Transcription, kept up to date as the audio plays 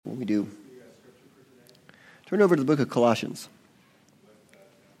We do. Turn over to the book of Colossians.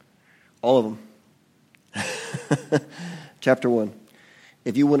 All of them. Chapter 1.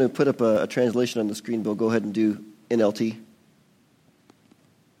 If you want to put up a translation on the screen, Bill, go ahead and do NLT.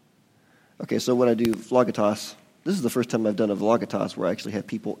 Okay, so when I do Vlogitas, this is the first time I've done a Vlogitas where I actually have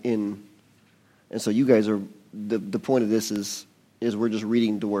people in. And so you guys are, the point of this is we're just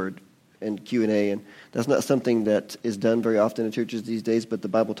reading the word and Q&A, and that's not something that is done very often in churches these days, but the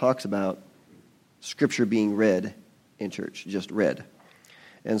Bible talks about Scripture being read in church, just read.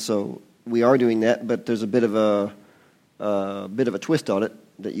 And so we are doing that, but there's a bit of a twist on it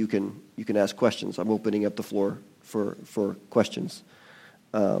that you can ask questions. I'm opening up the floor for questions.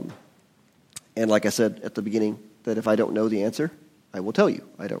 And like I said at the beginning, that if I don't know the answer, I will tell you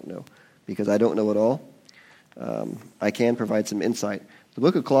I don't know, because I don't know it all. I can provide some insight. The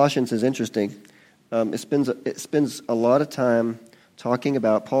book of Colossians is interesting. It spends a lot of time talking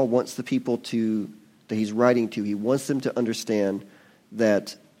about, Paul wants the people that he's writing to, he wants them to understand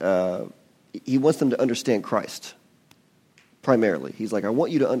that he wants them to understand Christ, primarily. He's like, I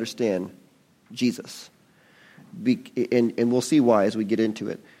want you to understand Jesus. And we'll see why as we get into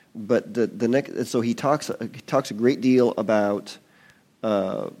it. But the next, so he talks a great deal about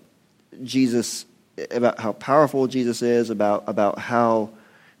Jesus, about how powerful Jesus is, about how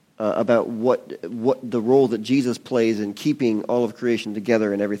about what the role that Jesus plays in keeping all of creation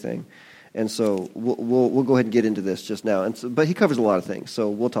together and everything. And so we'll go ahead and get into this just now. But he covers a lot of things, so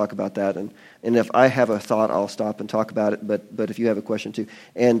we'll talk about that. And if I have a thought, I'll stop and talk about it. But if you have a question too,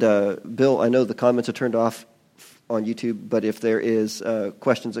 and Bill, I know the comments are turned off on YouTube, but if there is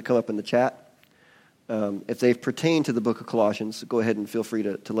questions that come up in the chat, if they pertain to the book of Colossians, go ahead and feel free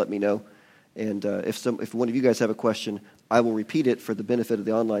to let me know. And if one of you guys have a question, I will repeat it for the benefit of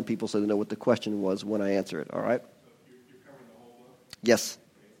the online people so they know what the question was when I answer it. All right? So you're covering the whole book? Yes.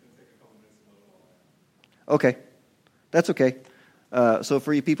 Okay, it's going to take a couple minutes to load it all out. Okay. That's okay. So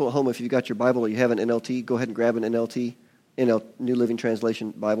for you people at home, if you've got your Bible or you have an NLT, go ahead and grab an NLT, New Living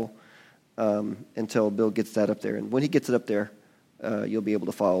Translation Bible, until Bill gets that up there. And when he gets it up there, you'll be able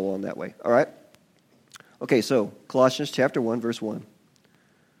to follow along that way. All right? Okay, so Colossians chapter 1, verse 1.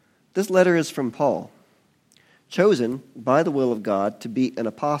 This letter is from Paul, chosen by the will of God to be an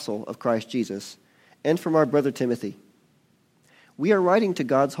apostle of Christ Jesus, and from our brother Timothy. We are writing to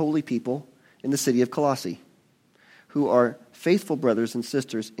God's holy people in the city of Colossae, who are faithful brothers and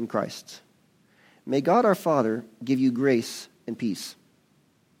sisters in Christ. May God our Father give you grace and peace.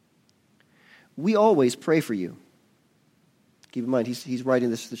 We always pray for you. Keep in mind, he's writing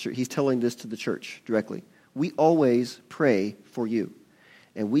this to the church. He's telling this to the church directly. We always pray for you.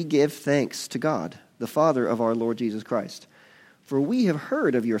 And we give thanks to God, the Father of our Lord Jesus Christ. For we have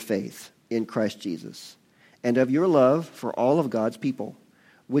heard of your faith in Christ Jesus, and of your love for all of God's people,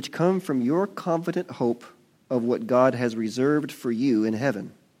 which come from your confident hope of what God has reserved for you in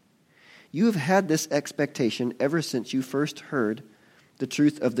heaven. You have had this expectation ever since you first heard the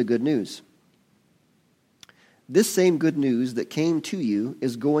truth of the good news. This same good news that came to you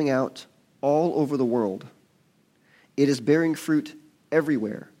is going out all over the world. It is bearing fruit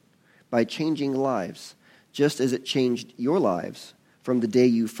everywhere by changing lives, just as it changed your lives from the day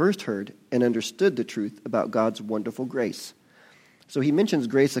you first heard and understood the truth about God's wonderful grace. So he mentions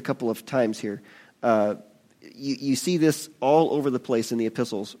grace a couple of times here. You see this all over the place in the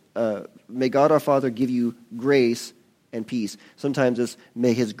epistles. May God our Father give you grace and peace. Sometimes it's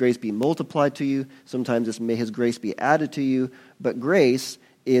may his grace be multiplied to you. Sometimes it's may his grace be added to you. But grace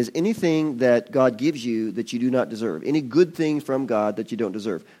is anything that God gives you that you do not deserve. Any good thing from God that you don't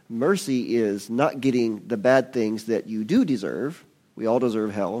deserve. Mercy is not getting the bad things that you do deserve. We all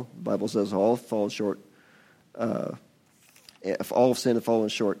deserve hell. The Bible says all fall short. If all have sinned and fallen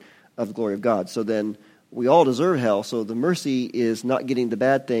short of the glory of God. So then we all deserve hell. So the mercy is not getting the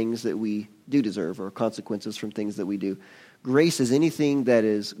bad things that we do deserve or consequences from things that we do. Grace is anything that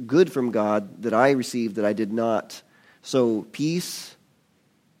is good from God that I received that I did not. So peace,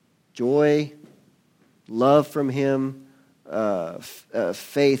 joy, love from him,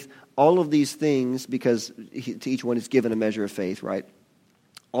 faith, all of these things, because to each one is given a measure of faith, right?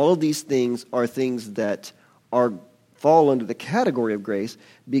 All of these things are things that fall under the category of grace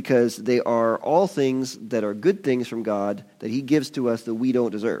because they are all things that are good things from God that he gives to us that we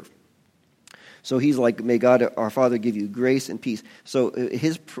don't deserve. So he's like, may God our Father give you grace and peace. So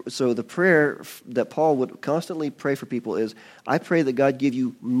the prayer that Paul would constantly pray for people is, I pray that God give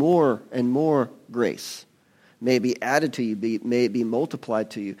you more and more grace. May it be added to you, may it be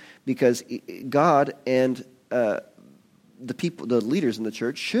multiplied to you. Because God and the people, the leaders in the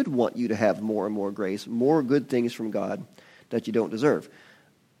church should want you to have more and more grace, more good things from God that you don't deserve.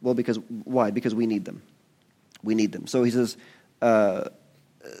 Well, why? Because we need them. We need them. So he says,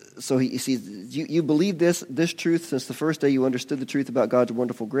 he sees, you believe this truth since the first day you understood the truth about God's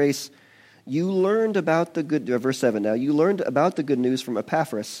wonderful grace. You learned about the good, verse 7 now, you learned about the good news from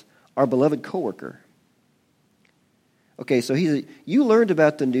Epaphras, our beloved coworker. Okay, so you learned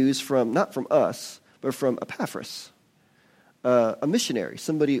about the news not from us, but from Epaphras, a missionary,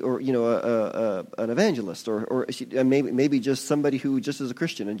 somebody, or an evangelist, or maybe just somebody who just is a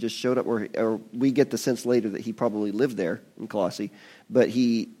Christian and just showed up, or we get the sense later that he probably lived there in Colossae, but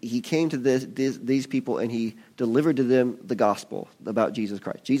he came to these people and he delivered to them the gospel about Jesus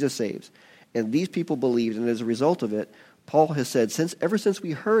Christ. Jesus saves, and these people believed, and as a result of it, Paul has said, ever since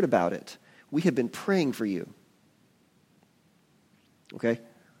we heard about it, we have been praying for you. Okay?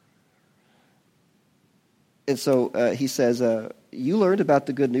 And so he says, you learned about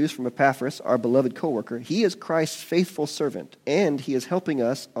the good news from Epaphras, our beloved coworker. He is Christ's faithful servant, and he is helping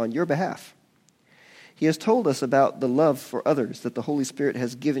us on your behalf. He has told us about the love for others that the Holy Spirit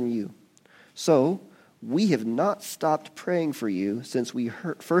has given you. So we have not stopped praying for you since we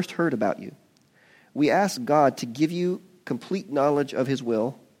first heard about you. We ask God to give you complete knowledge of his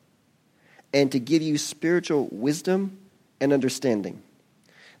will and to give you spiritual wisdom and understanding.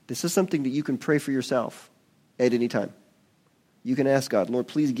 This is something that you can pray for yourself at any time. You can ask God, Lord,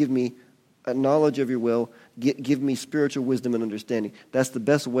 please give me a knowledge of your will. Give me spiritual wisdom and understanding. That's the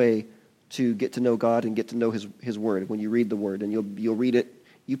best way to get to know God and get to know his word when you read the word. And you'll read it.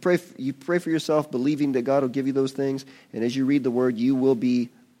 You pray for yourself, believing that God will give you those things. And as you read the word, you will be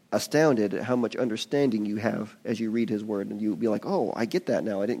astounded at how much understanding you have as you read his word. And you'll be like, oh, I get that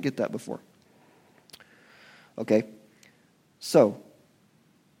now. I didn't get that before. Okay. So,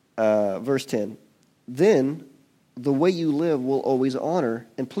 verse 10. Then the way you live will always honor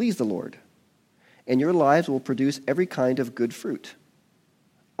and please the Lord, and your lives will produce every kind of good fruit.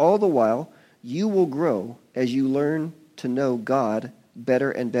 All the while, you will grow as you learn to know God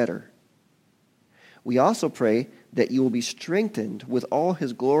better and better. We also pray that you will be strengthened with all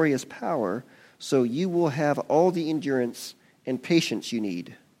his glorious power, so you will have all the endurance and patience you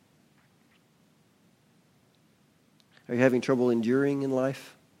need. Are you having trouble enduring in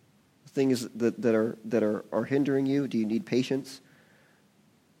life? Things that are hindering you? Do you need patience?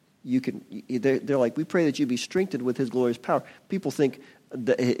 They're like, we pray that you be strengthened with his glorious power. People think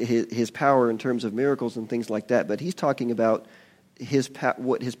that his power in terms of miracles and things like that, but he's talking about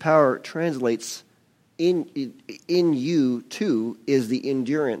what his power translates in you to is the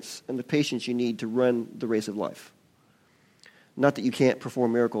endurance and the patience you need to run the race of life. Not that you can't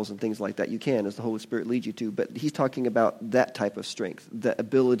perform miracles and things like that. You can, as the Holy Spirit leads you to. But he's talking about that type of strength, the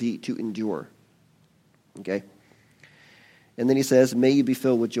ability to endure. Okay? And then he says, may you be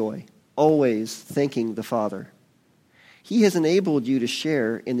filled with joy, always thanking the Father. He has enabled you to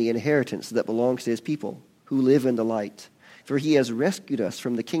share in the inheritance that belongs to his people who live in the light. For he has rescued us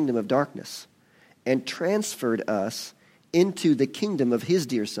from the kingdom of darkness and transferred us into the kingdom of his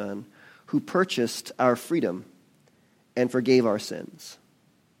dear Son, who purchased our freedom and forgave our sins.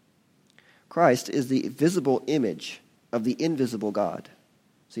 Christ is the visible image of the invisible God.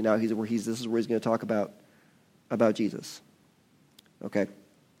 See, now this is where he's going to talk about Jesus. Okay. Let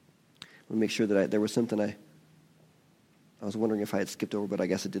me make sure that there was something I was wondering if I had skipped over, but I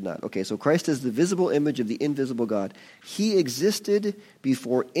guess I did not. Okay, so Christ is the visible image of the invisible God. He existed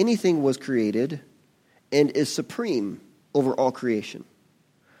before anything was created and is supreme over all creation.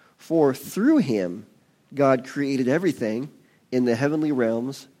 For through him, God created everything in the heavenly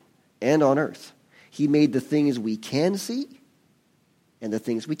realms and on earth. He made the things we can see and the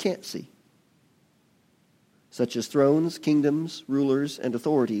things we can't see, such as thrones, kingdoms, rulers, and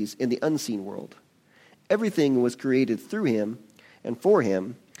authorities in the unseen world. Everything was created through him and for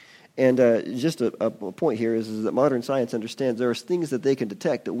him. And just a point here is that modern science understands there are things that they can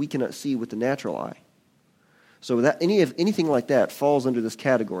detect that we cannot see with the natural eye. So that anything like that falls under this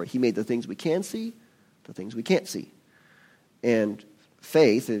category. He made the things we can see, the things we can't see. And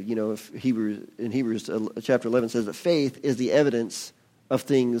faith, if Hebrews chapter 11 says that faith is the evidence of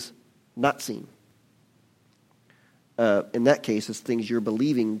things not seen. In that case, it's things you're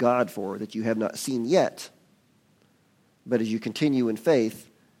believing God for that you have not seen yet. But as you continue in faith,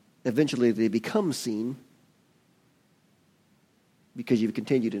 eventually they become seen because you've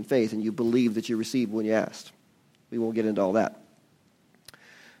continued in faith and you believe that you received when you asked. We won't get into all that.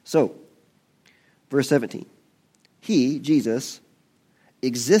 So, verse 17. He, Jesus,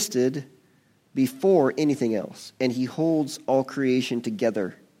 existed before anything else, and he holds all creation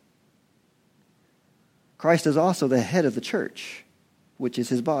together. Christ is also the head of the church, which is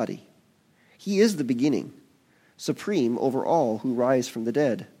his body. He is the beginning, supreme over all who rise from the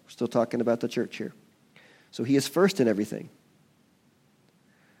dead. We're still talking about the church here. So he is first in everything.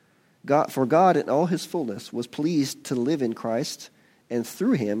 For God in all his fullness was pleased to live in Christ, and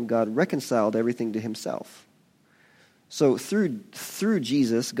through him God reconciled everything to himself. So through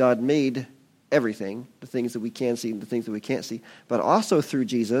Jesus, God made everything, the things that we can see and the things that we can't see. But also through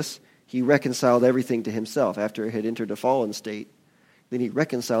Jesus, he reconciled everything to himself. After it had entered a fallen state, then he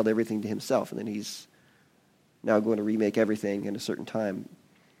reconciled everything to himself. And then he's now going to remake everything in a certain time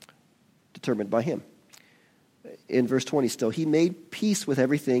determined by him. In verse 20 still, he made peace with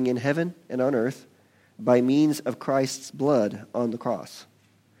everything in heaven and on earth by means of Christ's blood on the cross.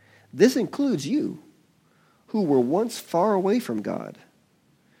 This includes you, who were once far away from God.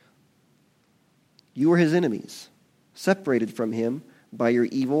 You were his enemies, separated from him by your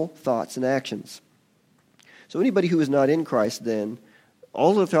evil thoughts and actions. So anybody who is not in Christ, then,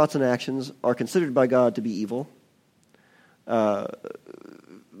 all their thoughts and actions are considered by God to be evil,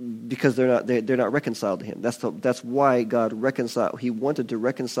 because they're not reconciled to him. That's why God reconciled. He wanted to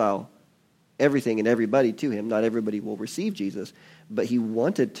reconcile everything and everybody to him. Not everybody will receive Jesus, but he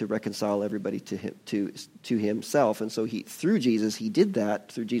wanted to reconcile everybody to him, to himself. And so through Jesus, he did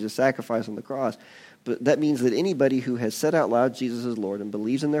that, through Jesus' sacrifice on the cross. But that means that anybody who has said out loud Jesus is Lord and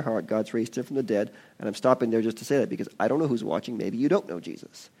believes in their heart God's raised him from the dead, and I'm stopping there just to say that because I don't know who's watching. Maybe you don't know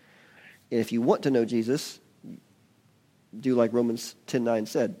Jesus. And if you want to know Jesus, do like Romans 10:9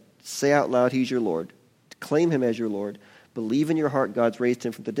 said. Say out loud he's your Lord. Claim him as your Lord. Believe in your heart God's raised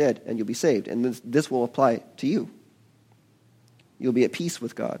him from the dead, and you'll be saved. And this will apply to you. You'll be at peace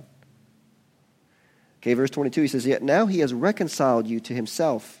with God. Okay, verse 22, he says, yet now he has reconciled you to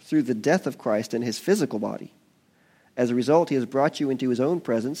himself through the death of Christ in his physical body. As a result, he has brought you into his own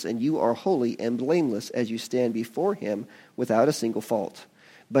presence, and you are holy and blameless as you stand before him without a single fault.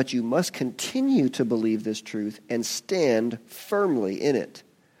 But you must continue to believe this truth and stand firmly in it.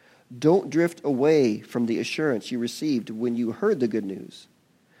 Don't drift away from the assurance you received when you heard the good news.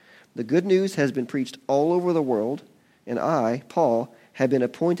 The good news has been preached all over the world, and I, Paul, have been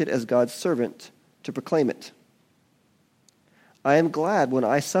appointed as God's servant to proclaim it. I am glad when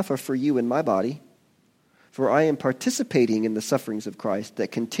I suffer for you in my body, for I am participating in the sufferings of Christ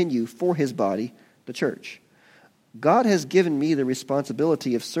that continue for his body, the church. God has given me the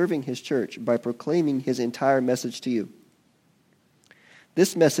responsibility of serving his church by proclaiming his entire message to you.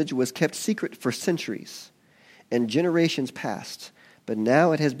 This message was kept secret for centuries and generations past, but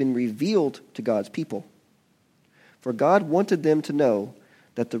now it has been revealed to God's people. For God wanted them to know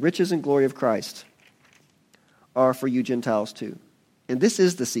that the riches and glory of Christ are for you Gentiles too. And this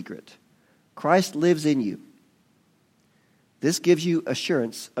is the secret. Christ lives in you. This gives you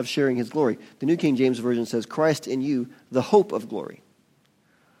assurance of sharing his glory. The New King James Version says, Christ in you, the hope of glory.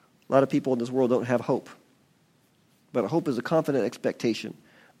 A lot of people in this world don't have hope. But hope is a confident expectation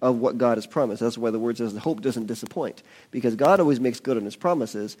of what God has promised. That's why the word says the hope doesn't disappoint. Because God always makes good on his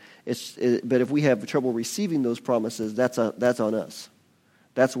promises. But if we have trouble receiving those promises, that's on us.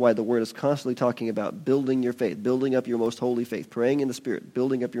 That's why the word is constantly talking about building your faith, building up your most holy faith, praying in the Spirit,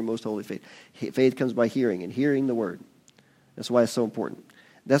 building up your most holy faith. Faith comes by hearing, and hearing the word. That's why it's so important.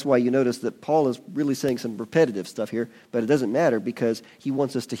 That's why you notice that Paul is really saying some repetitive stuff here, but it doesn't matter because he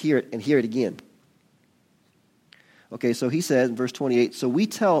wants us to hear it and hear it again. Okay, so he says in verse 28, so we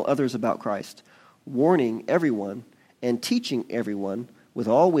tell others about Christ, warning everyone and teaching everyone with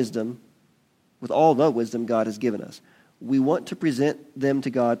all the wisdom God has given us. We want to present them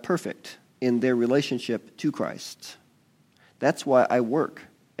to God perfect in their relationship to Christ. That's why I work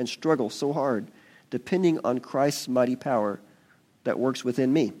and struggle so hard, depending on Christ's mighty power that works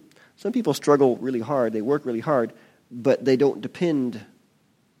within me. Some people struggle really hard, they work really hard, but they don't depend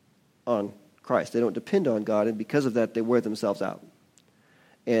on Christ. They don't depend on God, and because of that, they wear themselves out.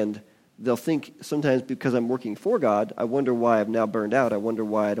 And they'll think sometimes because I'm working for God, I wonder why I'm now burned out. I wonder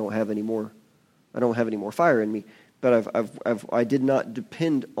why I don't have any more fire in me. But I did not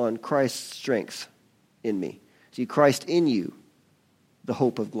depend on Christ's strength in me. See, Christ in you, the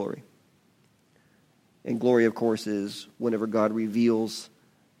hope of glory. And glory, of course, is whenever God reveals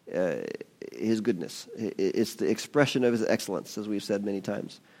his goodness. It's the expression of his excellence, as we've said many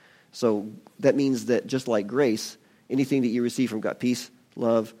times. So that means that just like grace, anything that you receive from God, peace,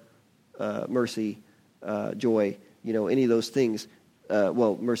 love, mercy, joy, any of those things,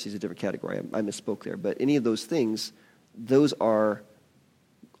 mercy is a different category. I misspoke there. But any of those things, those are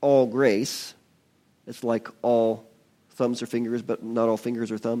all grace. It's like all thumbs or fingers, but not all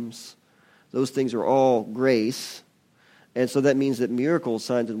fingers or thumbs. Those things are all grace. And so that means that miracles,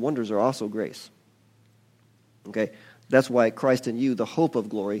 signs, and wonders are also grace. Okay? That's why Christ in you, the hope of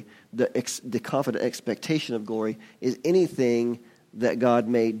glory, the confident expectation of glory, is anything that God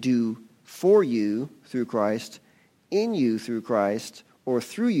may do for you through Christ, in you through Christ, or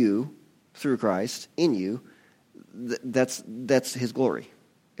through you through Christ, in you. That's his glory.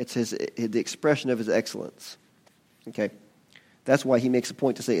 It's the expression of his excellence. Okay? That's why he makes a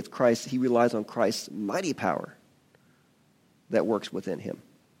point to say it's Christ. He relies on Christ's mighty power that works within him.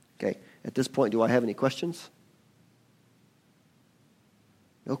 Okay? At this point, do I have any questions?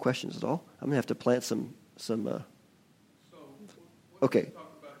 No questions at all? I'm going to have to plant some So, when Okay. you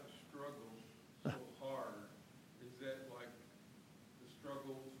talk about the struggles so hard, is that like the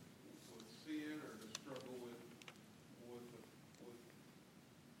struggle with sin or the struggle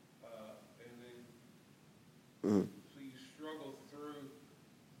and then, so you struggle through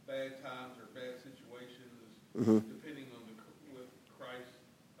bad times or bad situations depending on with Christ,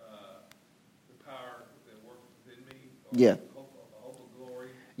 the power that works within me? Or Yeah. The hope of glory?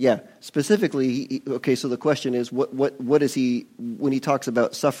 Yeah, specifically, okay, so the question is, what is he, when he talks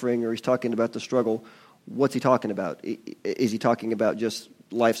about suffering or he's talking about the struggle, what's he talking about? Is he talking about just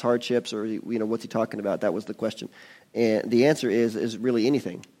life's hardships, or, what's he talking about? That was the question. And the answer is really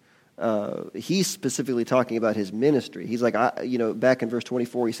anything. He's specifically talking about his ministry. He's like, back in verse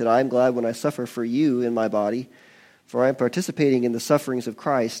 24, he said, I am glad when I suffer for you in my body, for I am participating in the sufferings of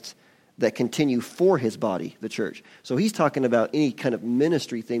Christ that continue for his body, the church. So he's talking about any kind of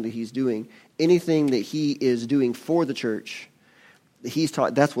ministry thing that he's doing, anything that he is doing for the church.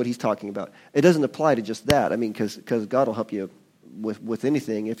 That's what he's talking about. It doesn't apply to just that. I mean, because God will help you with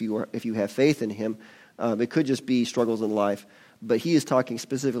anything if you have faith in him. It could just be struggles in life, but he is talking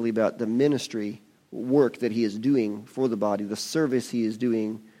specifically about the ministry work that he is doing for the body, the service he is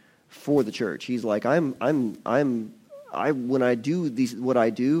doing for the church. He's like, when I do what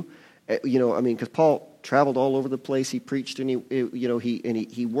I do. Because Paul traveled all over the place. He preached, and he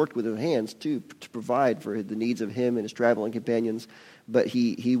worked with his hands too to provide for the needs of him and his traveling companions. But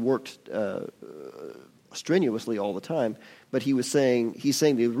he worked strenuously all the time. But he's saying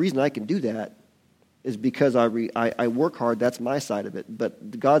the reason I can do that is because I work hard. That's my side of it.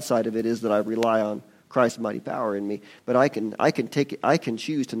 But the God side of it is that I rely on Christ's mighty power in me. But I can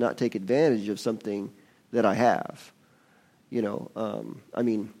choose to not take advantage of something that I have.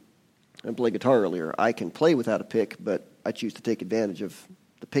 I played guitar earlier. I can play without a pick, but I choose to take advantage of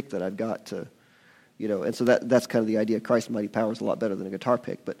the pick that I've got to, and so that's kind of the idea. Christ's mighty power is a lot better than a guitar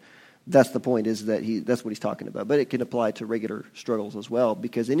pick, but that's the point, is that that's what he's talking about. But it can apply to regular struggles as well,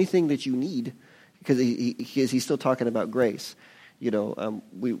 because anything that you need, because he's still talking about grace. We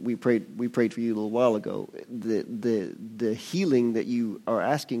prayed for you a little while ago. The healing that you are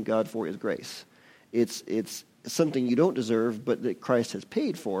asking God for is grace. It's something you don't deserve, but that Christ has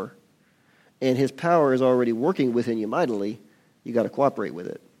paid for. And his power is already working within you mightily. You got to cooperate with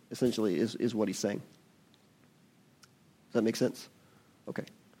it, essentially, is what he's saying. Does that make sense? Okay.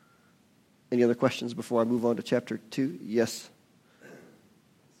 Any other questions before I move on to chapter 2? Yes?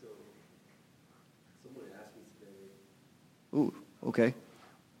 So, someone asked me today. Ooh, okay.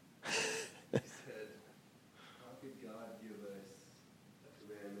 He said, how could God give us a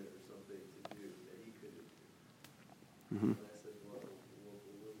commandment or something to do that he couldn't do? Mm-hmm. And I said, well,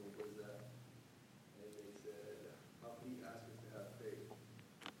 what is that? And they said, how can he ask us to have faith?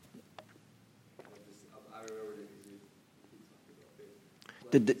 I remember that because he talked about faith.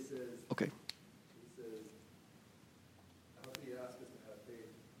 But he says, okay. He says, how can he ask us to have faith?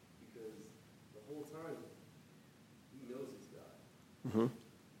 Because the whole time, he knows he's God. Mm-hmm.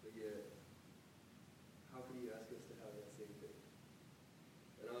 But yet, how can he ask us to have that same faith?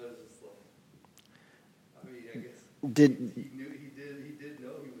 And I was just like, I guess he did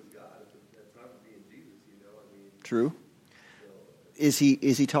know he was God at that time of being Jesus, True. So, Is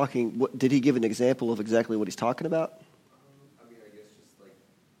he talking? Did he give an example of exactly what he's talking about? I guess just like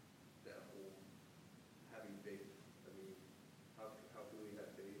that whole having faith. How can we have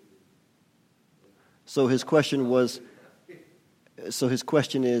faith? So his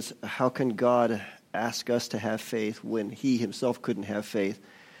question is, how can God ask us to have faith when he himself couldn't have faith?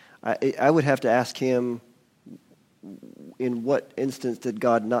 I would have to ask him, in what instance did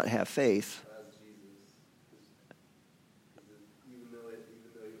God not have faith? As Jesus, even though he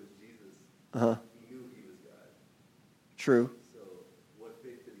was Jesus, Uh-huh. he knew he was God. True. So what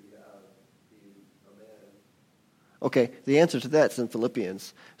faith did he have being a man? Okay, the answer to that's in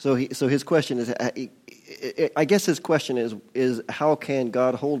Philippians. So his question is, I guess his question is how can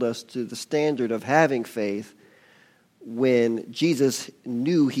God hold us to the standard of having faith when Jesus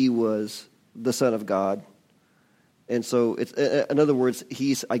knew he was the Son of God? And so, in other words, what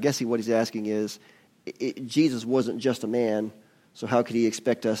he's asking is Jesus wasn't just a man, so how could he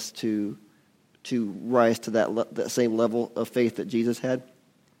expect us to rise to that same level of faith that Jesus had?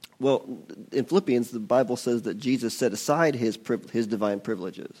 Well, in Philippians, the Bible says that Jesus set aside his divine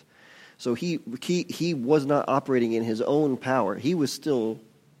privileges. So he was not operating in his own power. He was still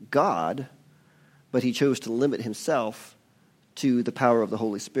God, but he chose to limit himself to the power of the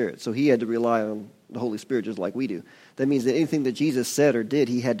Holy Spirit. So he had to rely on the Holy Spirit just like we do. That means that anything that Jesus said or did,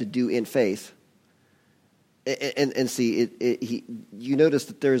 he had to do in faith. And see, you notice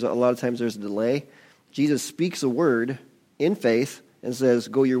that there's a lot of times there's a delay. Jesus speaks a word in faith and says,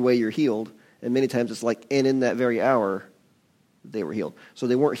 go your way, you're healed. And many times it's like, and in that very hour, they were healed. So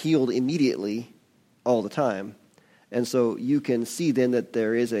they weren't healed immediately all the time. And so you can see then that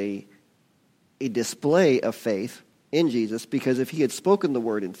there is a display of faith in Jesus, because if he had spoken the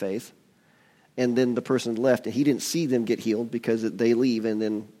word in faith and then the person left and he didn't see them get healed because they leave and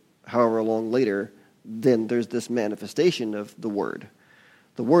then however long later, then there's this manifestation of the word.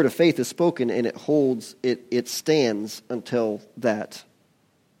 The word of faith is spoken and it stands until that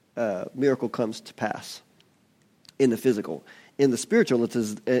miracle comes to pass in the physical. In the spiritual, it's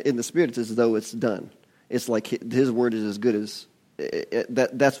as though it's done. It's like his word is as good as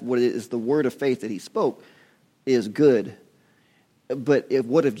that's what it is. The word of faith that he spoke is good. But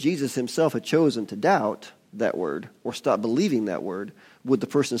what if Jesus himself had chosen to doubt that word or stop believing that word? Would the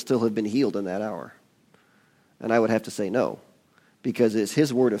person still have been healed in that hour? And I would have to say no, because it's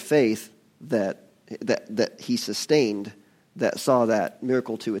his word of faith that he sustained that saw that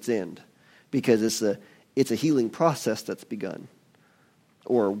miracle to its end, because it's a healing process that's begun,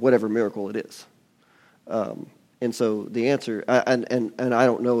 or whatever miracle it is. And so the answer, and I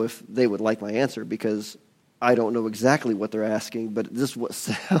don't know if they would like my answer, because I don't know exactly what they're asking, but this is what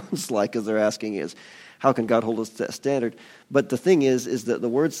sounds like as they're asking is, how can God hold us to that standard? But the thing is that the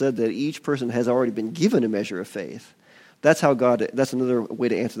word said that each person has already been given a measure of faith. That's another way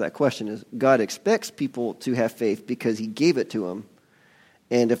to answer that question is God expects people to have faith because he gave it to them.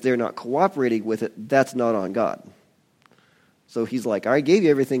 And if they're not cooperating with it, that's not on God. So he's like, I gave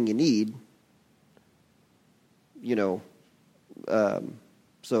you everything you need.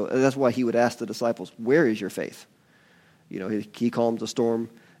 So that's why he would ask the disciples, where is your faith? He calmed the storm,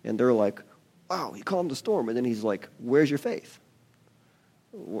 and they're like, wow, he calmed the storm. And then he's like, where's your faith?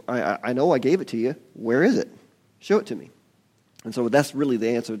 I know I gave it to you. Where is it? Show it to me. And so that's really the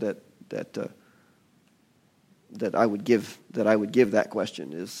answer that I would give that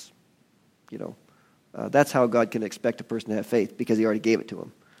question is, that's how God can expect a person to have faith, because he already gave it to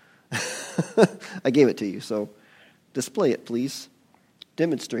him. I gave it to you, so display it, please.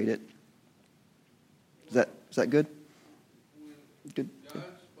 Demonstrate it. Is that good? Good. God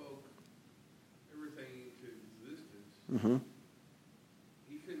spoke everything into existence. Mm-hmm.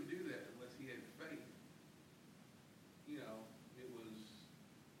 He couldn't do that unless he had faith. He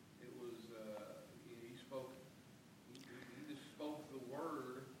spoke. He just spoke the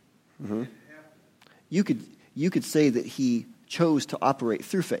word. Mm-hmm. And it happened. You could say that he chose to operate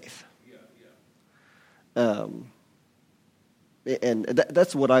through faith. Yeah. And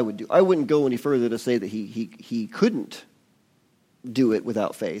that's what I would do. I wouldn't go any further to say that he couldn't do it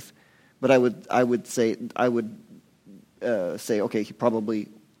without faith, but I would say okay, he probably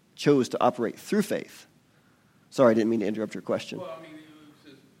chose to operate through faith. Sorry, I didn't mean to interrupt your question. Well, it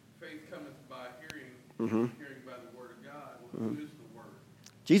says faith cometh by hearing, Mm-hmm. hearing by the word of God. Well, who is the word?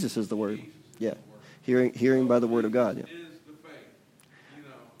 Jesus is the word. Jesus is Yeah, the word. hearing by the word of God. Yeah. Jesus is the faith.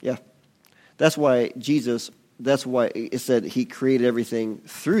 Yeah, that's why it said he created everything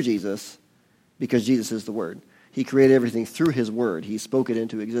through Jesus, because Jesus is the Word. He created everything through his Word. He spoke it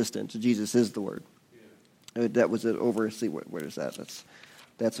into existence. Jesus is the Word. Yeah. That was it over. See, where is that?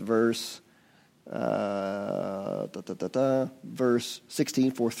 That's verse verse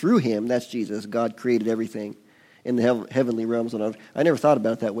 16. For through him, that's Jesus, God created everything in the heavenly realms and on. I never thought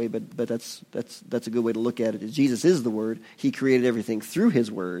about it that way, but that's a good way to look at it. Jesus is the Word. He created everything through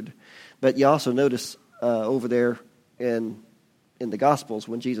his Word. But you also notice over there in the Gospels,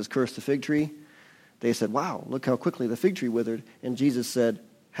 when Jesus cursed the fig tree, they said, wow, look how quickly the fig tree withered. And Jesus said,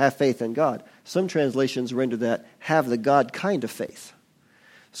 have faith in God. Some translations render that, have the God kind of faith.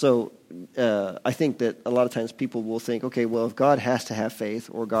 So I think that a lot of times people will think, okay, well, if God has to have faith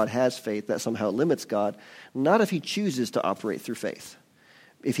or God has faith, that somehow limits God. Not if he chooses to operate through faith.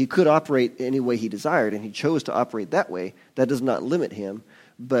 If he could operate any way he desired and he chose to operate that way, that does not limit him.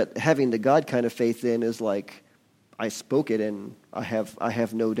 But having the God kind of faith then is like, I spoke it and I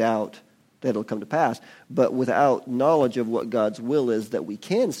have no doubt that it'll come to pass. But without knowledge of what God's will is that we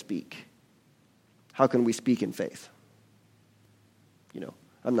can speak, how can we speak in faith?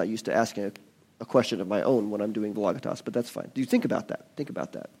 I'm not used to asking a question of my own when I'm doing Vlogitas, but that's fine. Do you think about that? Think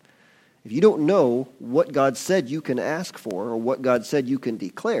about that. If you don't know what God said you can ask for or what God said you can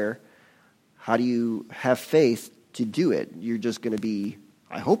declare, how do you have faith to do it? You're just going to be,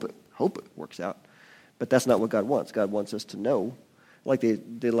 I hope it works out. But that's not what God wants. God wants us to know. Like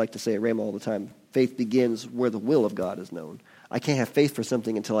they like to say at Rhema all the time, faith begins where the will of God is known. I can't have faith for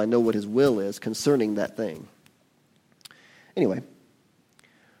something until I know what his will is concerning that thing. Anyway,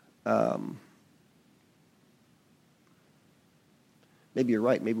 maybe you're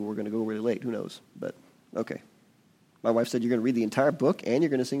right. Maybe we're going to go really late. Who knows? But okay. My wife said you're going to read the entire book and you're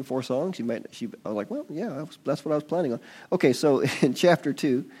going to sing 4 songs. I was like, well, yeah, that's what I was planning on. Okay, so in chapter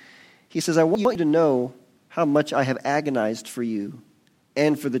 2, he says, I want you to know how much I have agonized for you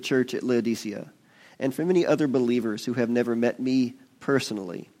and for the church at Laodicea and for many other believers who have never met me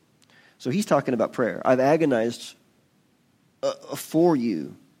personally. So he's talking about prayer. I've agonized for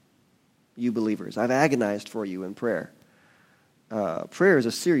you, you believers. I've agonized for you in prayer. Prayer is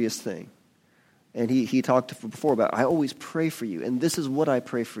a serious thing. And he talked before about, I always pray for you, and this is what I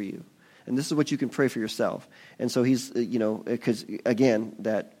pray for you. And this is what you can pray for yourself. And so he's, because, again,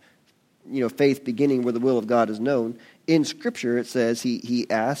 that, faith beginning where the will of God is known. In Scripture, it says he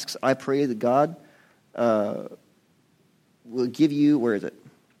asks, I pray that God will give you, where is it?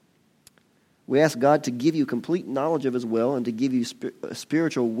 We ask God to give you complete knowledge of his will and to give you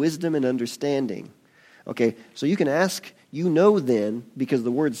spiritual wisdom and understanding. Okay, so you can ask, then, because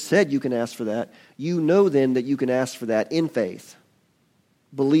the word said you can ask for that, then that you can ask for that in faith,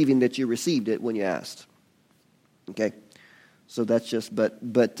 believing that you received it when you asked. Okay, so that's just, but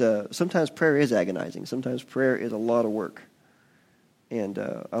sometimes prayer is agonizing. Sometimes prayer is a lot of work. And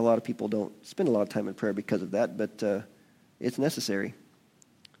a lot of people don't spend a lot of time in prayer because of that, but it's necessary.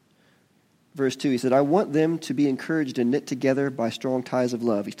 Verse 2, he said, I want them to be encouraged and knit together by strong ties of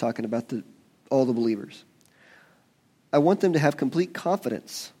love. He's talking about all the believers. I want them to have complete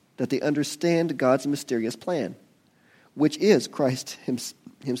confidence that they understand God's mysterious plan, which is Christ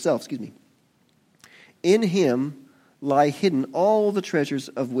himself. In him lie hidden all the treasures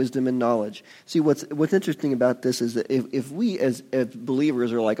of wisdom and knowledge. See, what's interesting about this is that if we as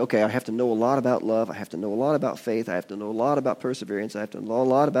believers are like, okay, I have to know a lot about love, I have to know a lot about faith, I have to know a lot about perseverance, I have to know a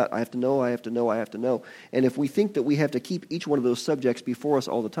lot about, I have to know. And if we think that we have to keep each one of those subjects before us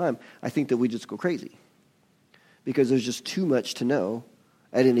all the time, I think that we just go crazy. Because there's just too much to know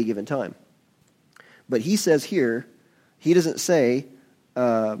at any given time. But he says here, he doesn't say,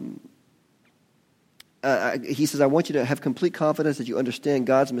 he says, I want you to have complete confidence that you understand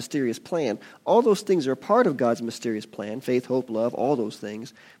God's mysterious plan. All those things are part of God's mysterious plan, faith, hope, love, all those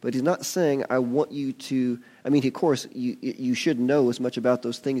things. But he's not saying, I want you to, of course, you should know as much about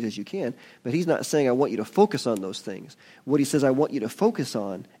those things as you can, but he's not saying, I want you to focus on those things. What he says, I want you to focus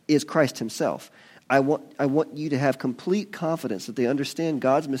on is Christ himself. I want you to have complete confidence that they understand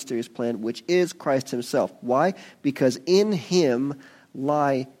God's mysterious plan, which is Christ himself. Why? Because in him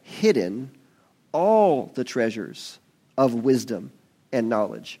lie hidden all the treasures of wisdom and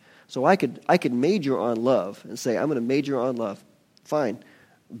knowledge. So I could major on love and say, I'm going to major on love. Fine.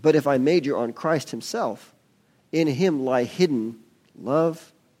 But if I major on Christ himself, in him lie hidden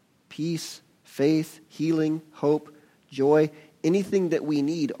love, peace, faith, healing, hope, joy. Anything that we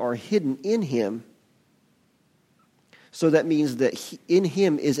need are hidden in him. So that means that in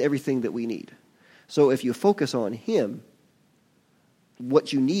him is everything that we need. So if you focus on him,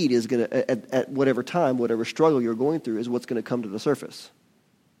 what you need is going to, at whatever time, whatever struggle you're going through, is what's going to come to the surface.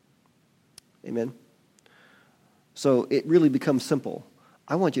 Amen? So it really becomes simple.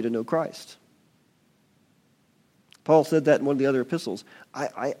 I want you to know Christ. Paul said that in one of the other epistles.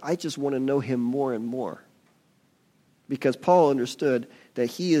 I just want to know him more and more. Because Paul understood that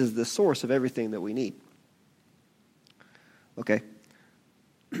he is the source of everything that we need. Okay.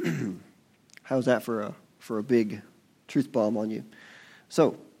 How's that for a big truth bomb on you?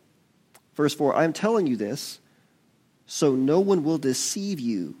 So, verse 4, I'm telling you this so no one will deceive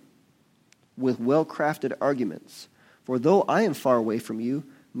you with well-crafted arguments. For though I am far away from you,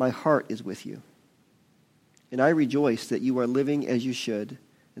 my heart is with you. And I rejoice that you are living as you should,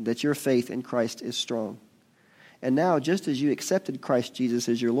 and that your faith in Christ is strong. And now, just as you accepted Christ Jesus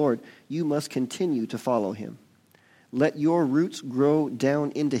as your Lord, you must continue to follow him. Let your roots grow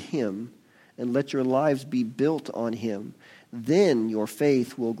down into him, and let your lives be built on him. Then your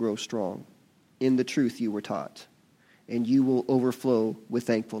faith will grow strong in the truth you were taught, and you will overflow with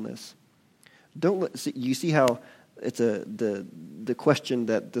thankfulness. You see how it's the question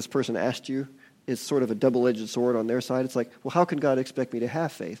that this person asked you is sort of a double-edged sword on their side. It's like, well, how can God expect me to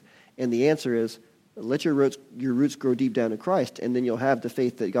have faith? And the answer is, Let your roots grow deep down in Christ, and then you'll have the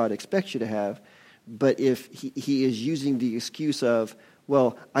faith that God expects you to have. But if he is using the excuse of,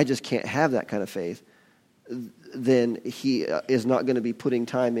 well, I just can't have that kind of faith, then he is not going to be putting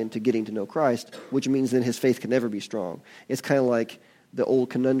time into getting to know Christ, which means then his faith can never be strong. It's kind of like the old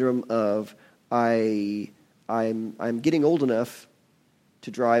conundrum of I'm getting old enough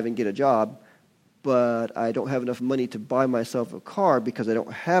to drive and get a job, but I don't have enough money to buy myself a car because I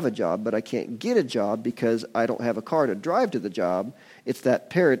don't have a job, but I can't get a job because I don't have a car to drive to the job. It's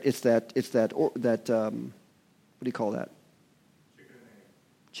that what do you call that?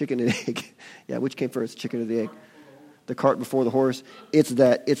 Chicken and egg. Yeah, which came first, chicken or the egg? The cart before the horse.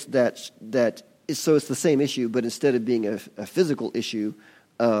 So it's the same issue, but instead of being a physical issue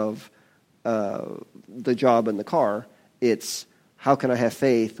of the job and the car, it's how can I have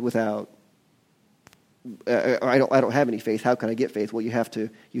faith without I don't have any faith. How can I get faith? Well, you have to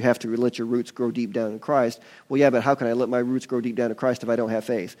let your roots grow deep down in Christ. Well, yeah, but how can I let my roots grow deep down in Christ if I don't have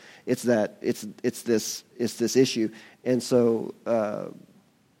faith? It's this issue, and so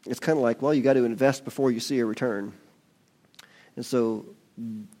it's kind of like, well, you got to invest before you see a return, and so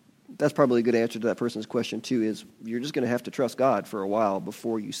that's probably a good answer to that person's question too. Is you're just going to have to trust God for a while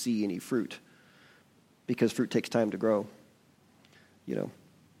before you see any fruit, because fruit takes time to grow.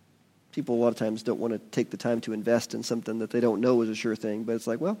 People a lot of times don't want to take the time to invest in something that they don't know is a sure thing, but it's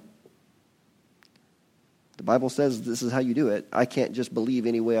like, well, the Bible says this is how you do it. I can't just believe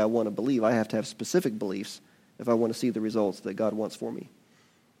any way I want to believe. I have to have specific beliefs if I want to see the results that God wants for me.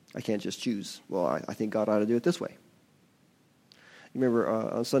 I can't just choose, well, I think God ought to do it this way. You remember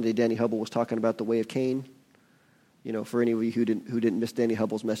on Sunday, Danny Hubble was talking about the way of Cain. For any of you who didn't miss Danny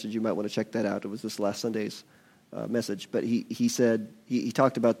Hubble's message, you might want to check that out. It was this last Sunday's message, but he said he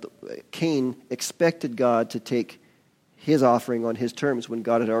talked about Cain expected God to take his offering on his terms when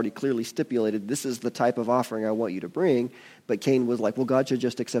God had already clearly stipulated this is the type of offering I want you to bring. But Cain was like, well, God should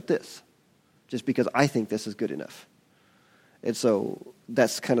just accept this, just because I think this is good enough. And so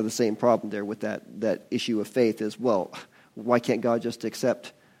that's kind of the same problem there with that issue of faith is, well, why can't God just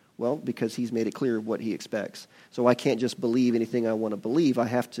accept? Well, because he's made it clear what he expects. So I can't just believe anything I want to believe. I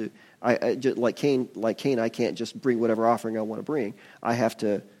have to, like Cain, I can't just bring whatever offering I want to bring. I have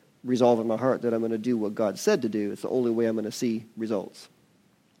to resolve in my heart that I'm going to do what God said to do. It's the only way I'm going to see results.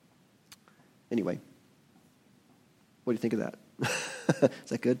 Anyway, what do you think of that? Is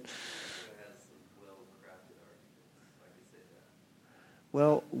that good?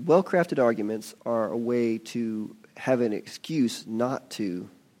 Well, well-crafted arguments are a way to have an excuse not to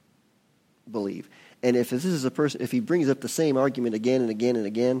believe. And if this is a person, if he brings up the same argument again and again and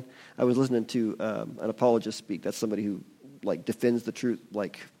again, I was listening to an apologist speak. That's somebody who defends the truth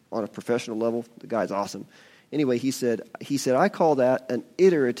on a professional level. The guy's awesome. Anyway, he said, I call that an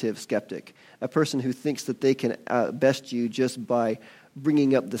iterative skeptic, a person who thinks that they can best you just by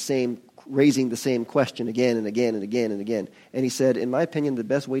raising the same question again and again and again and again. And he said, in my opinion, the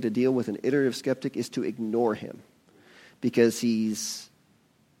best way to deal with an iterative skeptic is to ignore him, because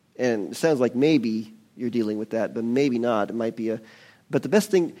and it sounds like maybe you're dealing with that, but maybe not. It might be but the best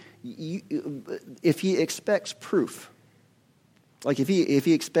thing, if he expects proof, like if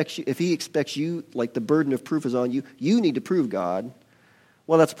he expects you, like the burden of proof is on you, you need to prove God.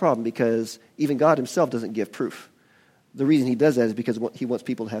 Well, that's a problem, because even God himself doesn't give proof. The reason he does that is because he wants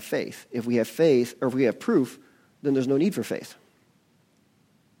people to have faith. If we have faith, or if we have proof, then there's no need for faith.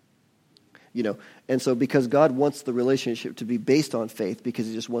 And so because God wants the relationship to be based on faith, because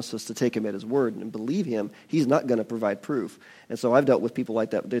he just wants us to take him at his word and believe him, he's not going to provide proof. And so I've dealt with people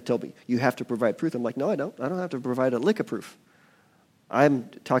like that. They tell me, you have to provide proof. I'm like, no, I don't. I don't have to provide a lick of proof. I'm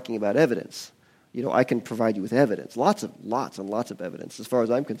talking about evidence. I can provide you with evidence. Lots and lots of evidence. As far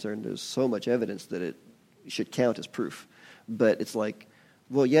as I'm concerned, there's so much evidence that it should count as proof. But it's like,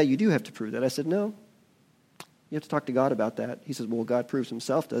 well, yeah, you do have to prove that. I said, no. You have to talk to God about that. He says, well, God proves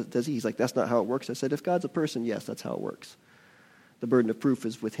himself, does he? He's like, that's not how it works. I said, if God's a person, yes, that's how it works. The burden of proof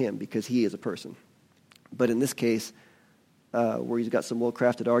is with him, because he is a person. But in this case, where he's got some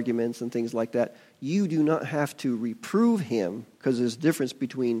well-crafted arguments and things like that, you do not have to reprove him, because there's a difference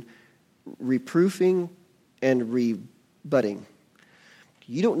between reproofing and rebutting.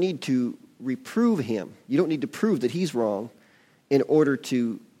 You don't need to reprove him. You don't need to prove that he's wrong in order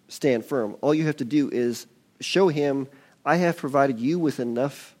to stand firm. All you have to do is show him, I have provided you with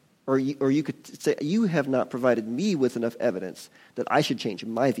enough, or you could say, you have not provided me with enough evidence that I should change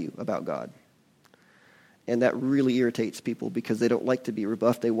my view about God. And that really irritates people, because they don't like to be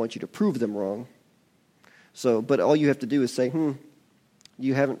rebuffed. They want you to prove them wrong. So, but all you have to do is say,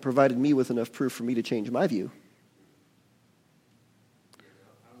 you haven't provided me with enough proof for me to change my view.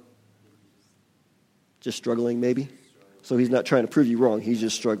 Just struggling, maybe? So he's not trying to prove you wrong. He's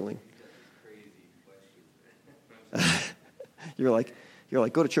just struggling. You're like,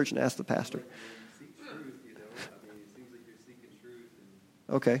 go to church and ask the pastor.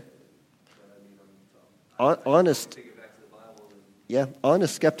 Okay. Honest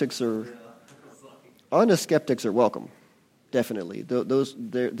skeptics are welcome. Definitely.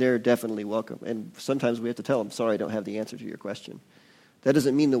 They're definitely welcome. And sometimes we have to tell them, sorry, I don't have the answer to your question. That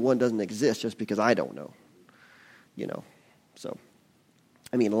doesn't mean the one doesn't exist just because I don't know. So,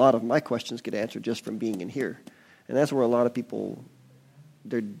 a lot of my questions get answered just from being in here. And that's where a lot of people,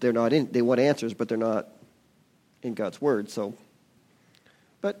 they're not in, they want answers, but they're not in God's Word. So,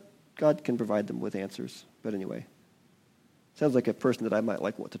 but God can provide them with answers. But anyway, sounds like a person that I might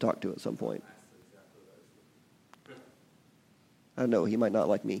like to talk to at some point. I don't know, he might not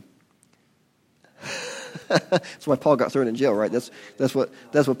like me. That's why Paul got thrown in jail, right? That's what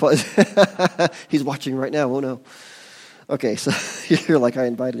Paul. He's watching right now. Oh no. Okay, so you're like I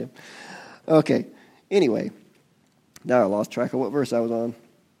invited him. Okay. Anyway, now I lost track of what verse I was on.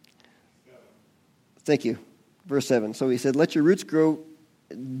 Thank you. Verse 7. So he said, "Let your roots grow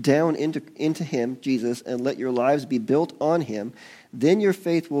down into him, Jesus, and let your lives be built on him. Then your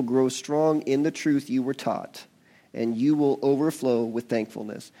faith will grow strong in the truth you were taught, and you will overflow with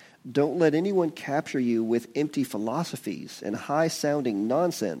thankfulness. Don't let anyone capture you with empty philosophies and high-sounding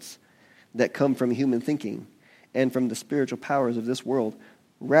nonsense that come from human thinking and from the spiritual powers of this world,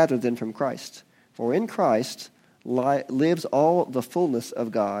 rather than from Christ. For in Christ lives all the fullness of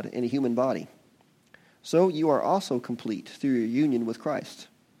God in a human body. So you are also complete through your union with Christ,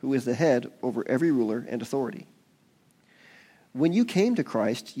 who is the head over every ruler and authority. When you came to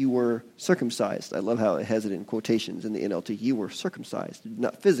Christ, you were circumcised." I love how it has it in quotations in the NLT. You were circumcised,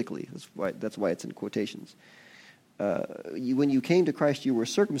 not physically. That's why it's in quotations. When you came to Christ, you were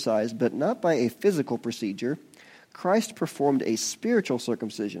circumcised, but not by a physical procedure. Christ performed a spiritual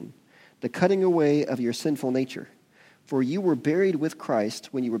circumcision, the cutting away of your sinful nature. For you were buried with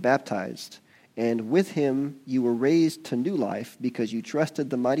Christ when you were baptized, and with him you were raised to new life because you trusted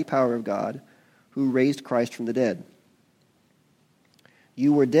the mighty power of God who raised Christ from the dead.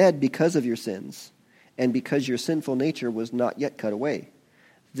 You were dead because of your sins, and because your sinful nature was not yet cut away.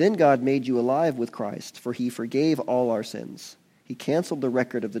 Then God made you alive with Christ, for he forgave all our sins. He canceled the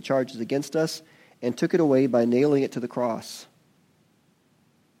record of the charges against us and took it away by nailing it to the cross.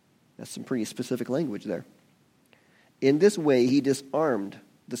 That's some pretty specific language there. In this way, he disarmed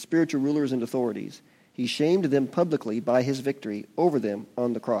the spiritual rulers and authorities. He shamed them publicly by his victory over them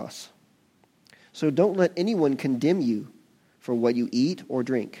on the cross. So don't let anyone condemn you for what you eat or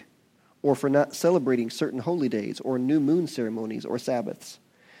drink, or for not celebrating certain holy days or new moon ceremonies or Sabbaths.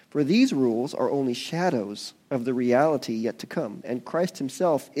 For these rules are only shadows of the reality yet to come, and Christ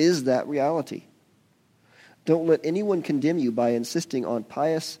himself is that reality. Don't let anyone condemn you by insisting on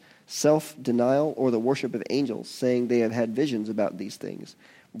pious self-denial or the worship of angels, saying they have had visions about these things.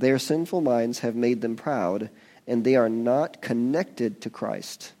 Their sinful minds have made them proud, and they are not connected to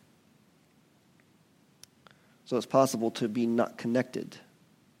Christ. So it's possible to be not connected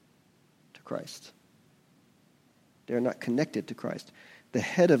to Christ. They are not connected to Christ, the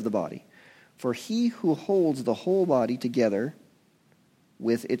head of the body. For he who holds the whole body together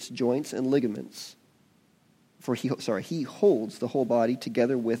with its joints and ligaments, he holds the whole body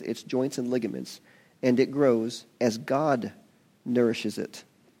together with its joints and ligaments, and it grows as God nourishes it.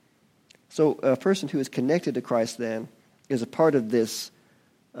 So a person who is connected to Christ then is a part of this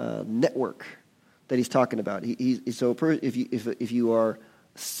network that he's talking about. If you are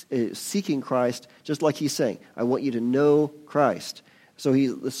seeking Christ, just like he's saying, I want you to know Christ. So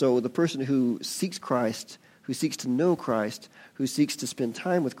the person who seeks Christ, who seeks to know Christ, who seeks to spend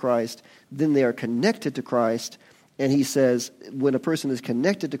time with Christ, then they are connected to Christ. And he says, when a person is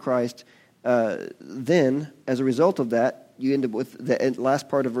connected to Christ, then as a result of that, you end up with the last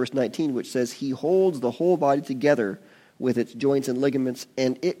part of verse 19, which says, he holds the whole body together with its joints and ligaments,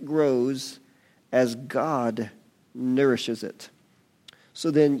 and it grows as God nourishes it. So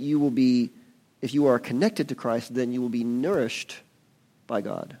then you will be, if you are connected to Christ, then you will be nourished by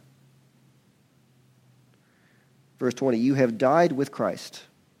God. Verse 20, you have died with Christ,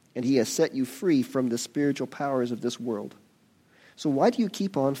 and he has set you free from the spiritual powers of this world. So why do you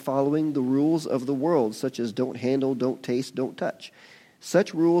keep on following the rules of the world, such as don't handle, don't taste, don't touch?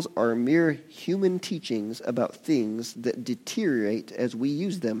 Such rules are mere human teachings about things that deteriorate as we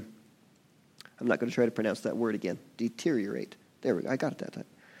use them. I'm not going to try to pronounce that word again. Deteriorate. There we go. I got it that time.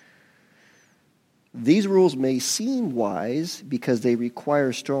 These rules may seem wise because they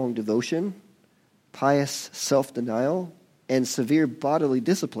require strong devotion, pious self-denial, and severe bodily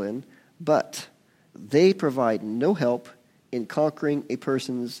discipline, but they provide no help in conquering a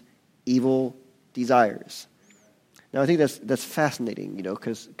person's evil desires. Now, I think that's fascinating,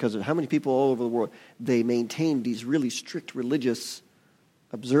 because of how many people all over the world, they maintain these really strict religious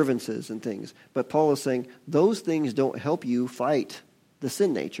observances and things. But Paul is saying those things don't help you fight the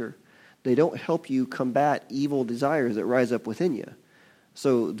sin nature. They don't help you combat evil desires that rise up within you.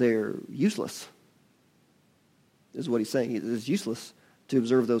 So they're useless, is what he's saying. It's useless to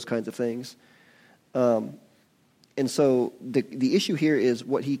observe those kinds of things. And so the issue here is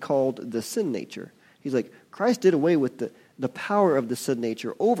what he called the sin nature. He's like, Christ did away with the power of the sin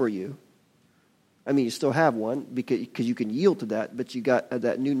nature over you. I mean, you still have one because you can yield to that, but you got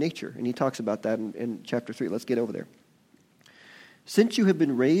that new nature. And he talks about that in chapter 3. Let's get over there. Since you have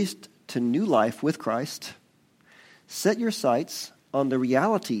been raised to new life with Christ, set your sights on the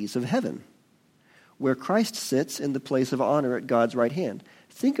realities of heaven, where Christ sits in the place of honor at God's right hand.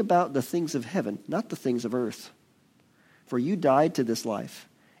 Think about the things of heaven, not the things of earth. For you died to this life,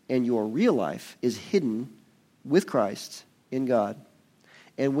 and your real life is hidden with Christ in God.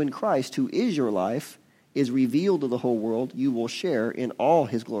 And when Christ, who is your life, is revealed to the whole world, you will share in all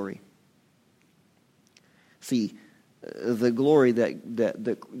his glory. See, the glory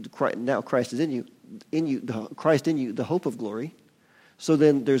that now Christ is in you, Christ in you, the hope of glory. So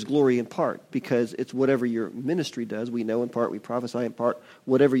then there's glory in part, because it's whatever your ministry does. We know in part, we prophesy in part.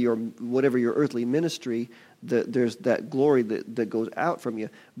 Whatever your earthly ministry, there's that glory that goes out from you.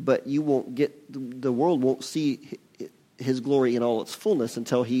 But you won't the world won't see his glory in all its fullness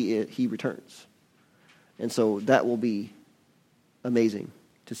until he returns. And so that will be amazing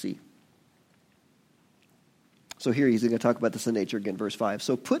to see. So here he's going to talk about the sin nature again, verse 5.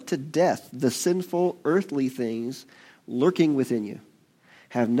 So put to death the sinful earthly things lurking within you.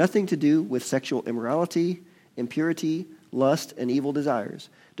 Have nothing to do with sexual immorality, impurity, lust, and evil desires.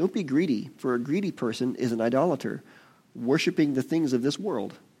 Don't be greedy, for a greedy person is an idolater, worshiping the things of this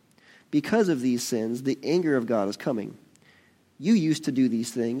world. Because of these sins, the anger of God is coming. You used to do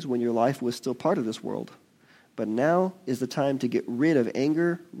these things when your life was still part of this world. But now is the time to get rid of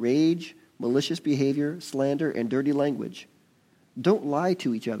anger, rage, malicious behavior, slander, and dirty language. Don't lie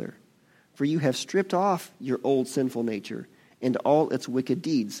to each other, for you have stripped off your old sinful nature and all its wicked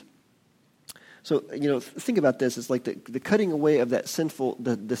deeds. So, think about this. It's like the cutting away of that sinful,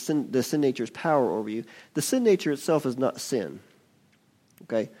 the sin nature's power over you. The sin nature itself is not sin.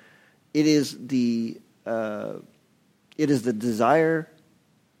 Okay? It is the desire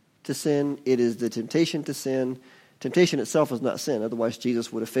to sin. It is the temptation to sin. Temptation itself is not sin. Otherwise,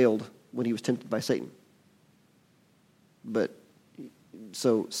 Jesus would have failed when he was tempted by Satan. But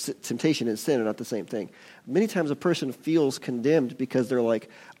so temptation and sin are not the same thing. Many times a person feels condemned because they're like,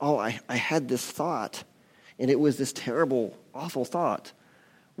 oh, I had this thought, and it was this terrible, awful thought.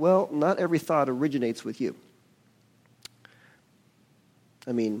 Well, not every thought originates with you.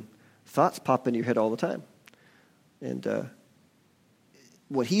 I mean, thoughts pop into your head all the time. And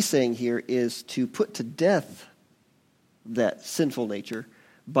what he's saying here is to put to death that sinful nature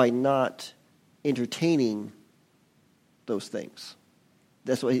by not entertaining those things.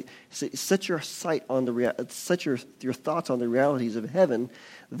 That's why set your sight on set your thoughts on the realities of heaven.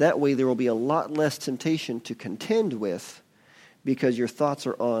 That way, there will be a lot less temptation to contend with, because your thoughts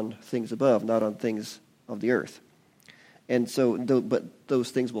are on things above, not on things of the earth. And so, but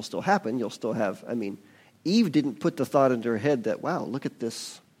those things will still happen. You'll still have. I mean, Eve didn't put the thought into her head that, wow, look at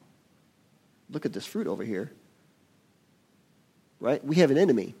this fruit over here. Right? We have an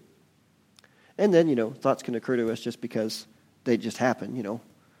enemy. And then, thoughts can occur to us just because they just happen.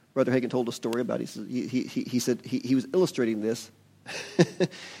 Brother Hagin told a story about, he said he was illustrating this.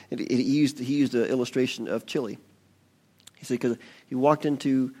 And he used an illustration of chili. He said because he walked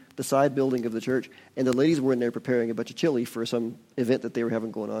into the side building of the church, and the ladies were in there preparing a bunch of chili for some event that they were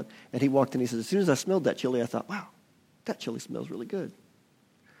having going on. And he walked in, he said, as soon as I smelled that chili, I thought, wow, that chili smells really good.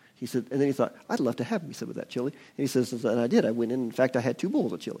 He said, and then he thought, I'd love to have some of that chili. And he says, and I did. I went in fact, I had 2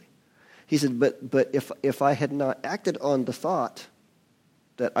 bowls of chili. He said, but if I had not acted on the thought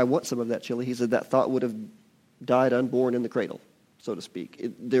that I want some of that chili, he said that thought would have died unborn in the cradle, so to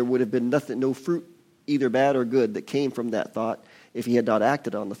speak. There would have been no fruit, either bad or good, that came from that thought if he had not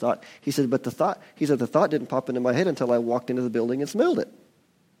acted on the thought. He said, but the thought didn't pop into my head until I walked into the building and smelled it.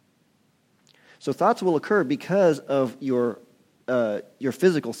 So thoughts will occur because of your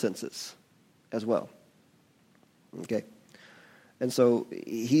physical senses as well. Okay. And so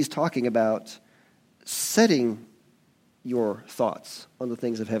he's talking about setting your thoughts on the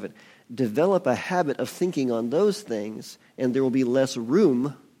things of heaven. Develop a habit of thinking on those things, and there will be less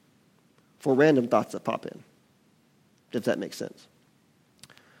room for random thoughts that pop in, if that makes sense.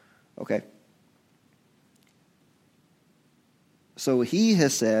 Okay. So he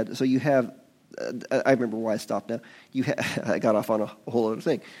has said, so you have, I remember why I stopped now. I got off on a whole other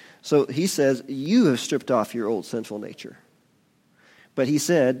thing. So he says, you have stripped off your old sinful nature. But he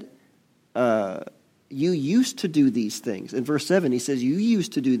said, you used to do these things. In verse 7, he says, you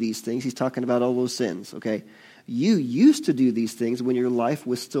used to do these things. He's talking about all those sins, okay? You used to do these things when your life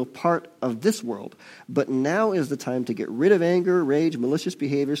was still part of this world. But now is the time to get rid of anger, rage, malicious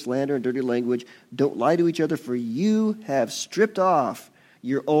behavior, slander, and dirty language. Don't lie to each other, for you have stripped off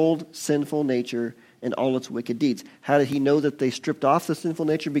your old sinful nature and all its wicked deeds. How did he know that they stripped off the sinful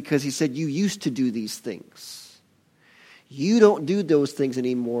nature? Because he said, you used to do these things. You don't do those things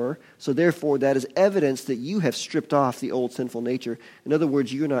anymore, so therefore that is evidence that you have stripped off the old sinful nature. In other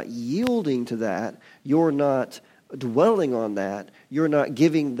words, you're not yielding to that. You're not dwelling on that. You're not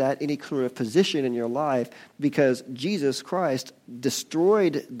giving that any kind of position in your life, because Jesus Christ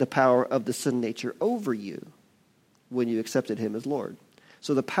destroyed the power of the sin nature over you when you accepted him as Lord.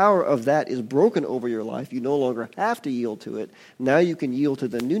 So the power of that is broken over your life. You no longer have to yield to it. Now you can yield to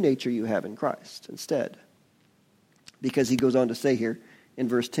the new nature you have in Christ instead. Because he goes on to say here in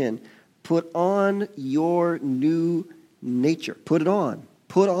verse 10, put on your new nature. Put it on.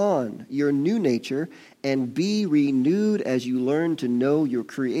 Put on your new nature and be renewed as you learn to know your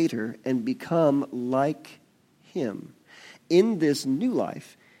Creator and become like him. In this new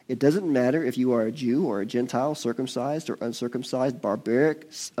life, it doesn't matter if you are a Jew or a Gentile, circumcised or uncircumcised, barbaric,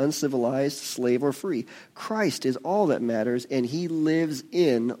 uncivilized, slave or free. Christ is all that matters, and he lives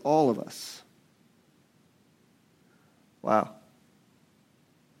in all of us. Wow.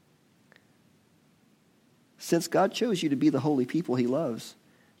 Since God chose you to be the holy people he loves,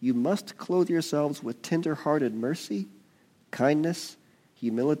 you must clothe yourselves with tender-hearted mercy, kindness,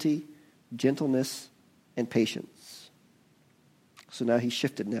 humility, gentleness, and patience. So now he's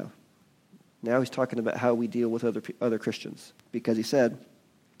shifted now. Now he's talking about how we deal with other Christians. Because he said,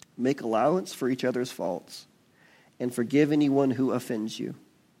 make allowance for each other's faults and forgive anyone who offends you.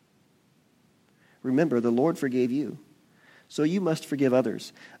 Remember, the Lord forgave you. So you must forgive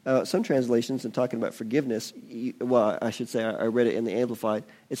others. Some translations, in talking about forgiveness, I should say, I read it in the Amplified.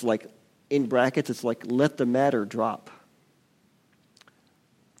 It's like, in brackets, it's like, let the matter drop.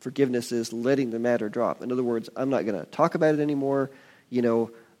 Forgiveness is letting the matter drop. In other words, I'm not going to talk about it anymore.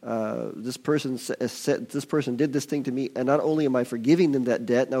 This person did this thing to me, and not only am I forgiving them that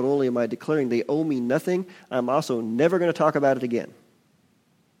debt, not only am I declaring they owe me nothing, I'm also never going to talk about it again.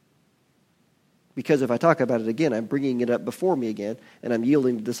 Because if I talk about it again, I'm bringing it up before me again, and I'm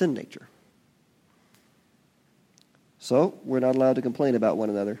yielding to the sin nature. So, we're not allowed to complain about one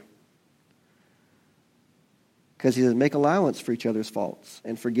another. Because he says, make allowance for each other's faults,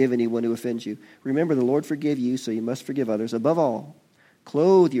 and forgive anyone who offends you. Remember, the Lord forgave you, so you must forgive others. Above all,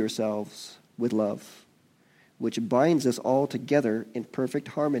 clothe yourselves with love, which binds us all together in perfect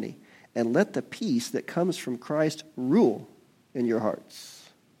harmony. And let the peace that comes from Christ rule in your hearts.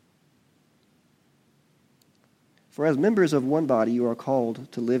 For as members of one body, you are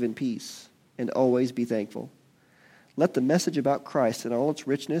called to live in peace and always be thankful. Let the message about Christ and all its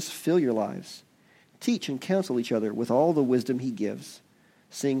richness fill your lives. Teach and counsel each other with all the wisdom he gives.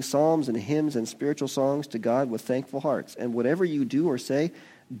 Sing psalms and hymns and spiritual songs to God with thankful hearts. And whatever you do or say,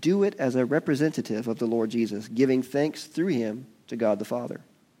 do it as a representative of the Lord Jesus, giving thanks through him to God the Father.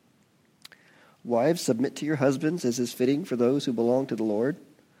 Wives, submit to your husbands as is fitting for those who belong to the Lord.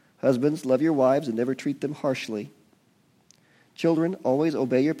 Husbands, love your wives and never treat them harshly. Children, always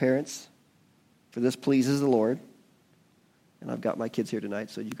obey your parents, for this pleases the Lord. And I've got my kids here tonight,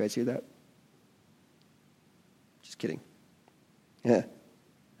 so did you guys hear that? Just kidding. Yeah.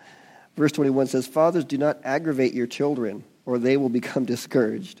 Verse 21 says, fathers, do not aggravate your children, or they will become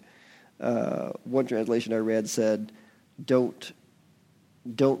discouraged. One translation I read said, don't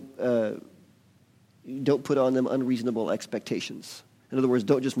put on them unreasonable expectations. In other words,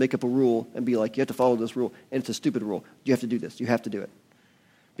 don't just make up a rule and be like, you have to follow this rule, and it's a stupid rule. You have to do this. You have to do it.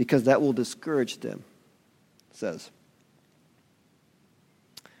 Because that will discourage them, it says.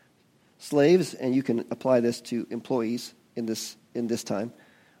 Slaves, and you can apply this to employees in this time,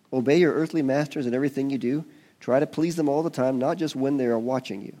 obey your earthly masters in everything you do. Try to please them all the time, not just when they are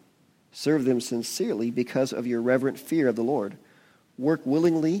watching you. Serve them sincerely because of your reverent fear of the Lord. Work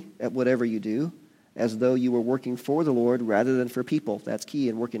willingly at whatever you do, as though you were working for the Lord rather than for people. That's key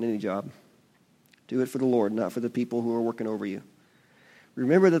in working any job. Do it for the Lord, not for the people who are working over you.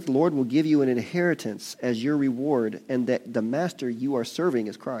 Remember that the Lord will give you an inheritance as your reward, and that the master you are serving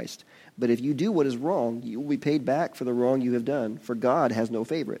is Christ. But if you do what is wrong, you will be paid back for the wrong you have done, for God has no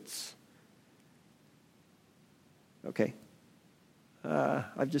favorites. Okay.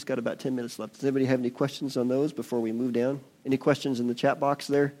 I've just got about 10 minutes left. Does anybody have any questions on those before we move down? Any questions in the chat box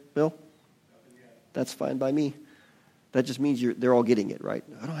there, Bill? That's fine by me. That just means they're all getting it, right?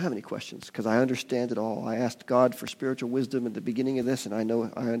 I don't have any questions because I understand it all. I asked God for spiritual wisdom at the beginning of this, and I know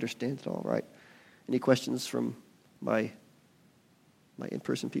I understand it all, right? Any questions from my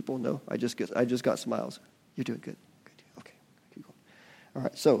in-person people? No, I just got smiles. You're doing good. Good. Okay, keep going. All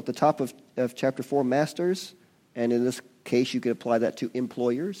right. So the top of chapter 4, masters, and in this case, you could apply that to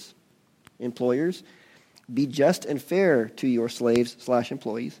employers. Employers, be just and fair to your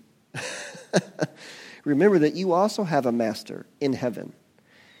slaves/employees. Remember that you also have a master in heaven.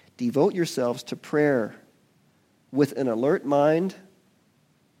 Devote yourselves to prayer with an alert mind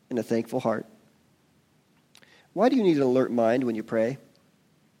and a thankful heart. Why do you need an alert mind when you pray?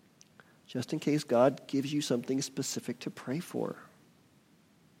 Just in case God gives you something specific to pray for.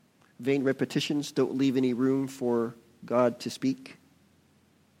 Vain repetitions don't leave any room for God to speak.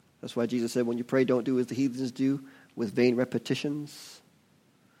 That's why Jesus said, when you pray, don't do as the heathens do with vain repetitions.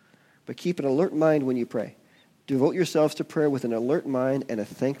 But keep an alert mind when you pray. Devote yourselves to prayer with an alert mind and a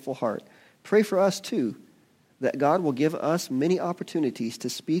thankful heart. Pray for us, too, that God will give us many opportunities to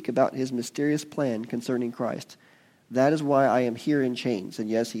speak about his mysterious plan concerning Christ. That is why I am here in chains. And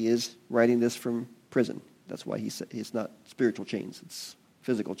yes, he is writing this from prison. That's why it's not spiritual chains, it's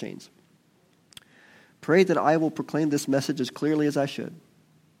physical chains. Pray that I will proclaim this message as clearly as I should.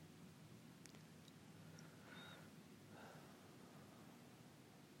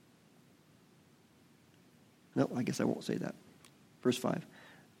 No, I guess I won't say that. Verse 5.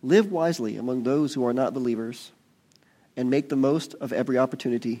 Live wisely among those who are not believers and make the most of every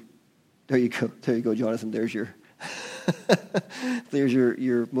opportunity. There you go. There you go, Jonathan. There's your there's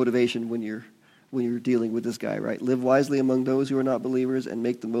your motivation when you're dealing with this guy, right? Live wisely among those who are not believers and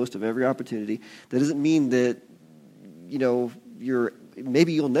make the most of every opportunity. That doesn't mean that,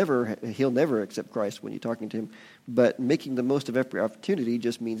 he'll never accept Christ when you're talking to him, but making the most of every opportunity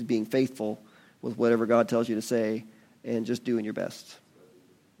just means being faithful with whatever God tells you to say and just doing your best.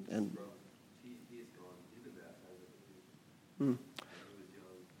 And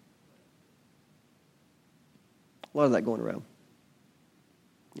a lot of that going around.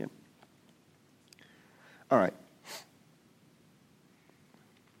 Yeah. All right.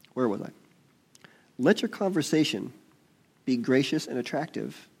 Where was I? Let your conversation be gracious and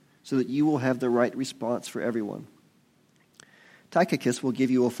attractive so that you will have the right response for everyone. Tychicus will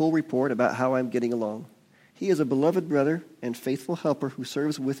give you a full report about how I'm getting along. He is a beloved brother and faithful helper who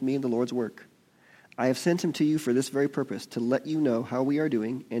serves with me in the Lord's work. I have sent him to you for this very purpose, to let you know how we are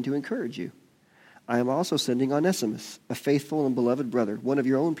doing and to encourage you. I am also sending Onesimus, a faithful and beloved brother, one of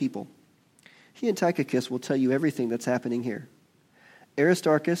your own people. He and Tychicus will tell you everything that's happening here.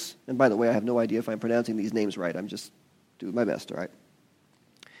 Aristarchus, and by the way, I have no idea if I'm pronouncing these names right. I'm just doing my best, all right?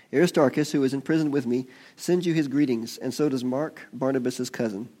 Aristarchus, who is in prison with me, sends you his greetings, and so does Mark, Barnabas'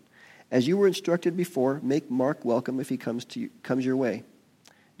 cousin. As you were instructed before, make Mark welcome if he comes your way.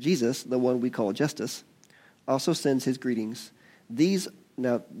 Jesus, the one we call Justus, also sends his greetings.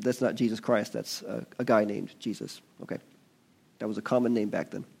 Now, that's not Jesus Christ. That's a guy named Jesus. Okay. That was a common name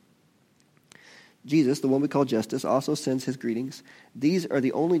back then. Jesus, the one we call Justus, also sends his greetings. These are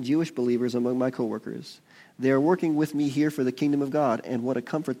the only Jewish believers among my co-workers. They are working with me here for the kingdom of God, and what a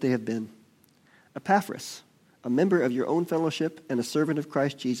comfort they have been. Epaphras, a member of your own fellowship and a servant of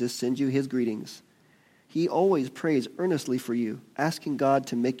Christ Jesus, sends you his greetings. He always prays earnestly for you, asking God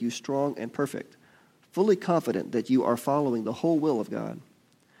to make you strong and perfect, fully confident that you are following the whole will of God.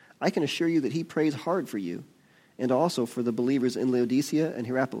 I can assure you that he prays hard for you, and also for the believers in Laodicea and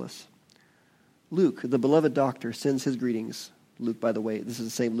Hierapolis. Luke, the beloved doctor, sends his greetings. Luke, by the way, this is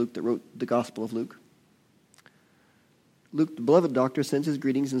the same Luke that wrote the Gospel of Luke. Luke, the beloved doctor, sends his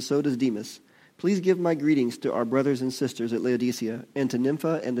greetings, and so does Demas. Please give my greetings to our brothers and sisters at Laodicea, and to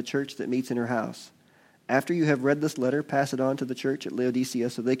Nympha and the church that meets in her house. After you have read this letter, pass it on to the church at Laodicea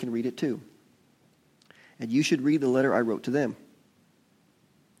so they can read it too. And you should read the letter I wrote to them.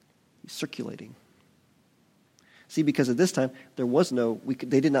 He's circulating. See, because at this time,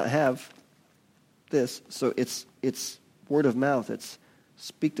 they did not have this, so it's word of mouth. It's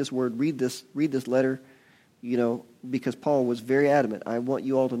speak this word, read this letter, because Paul was very adamant. I want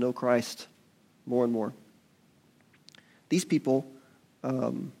you all to know Christ more and more. These people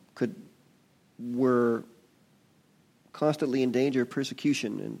were constantly in danger of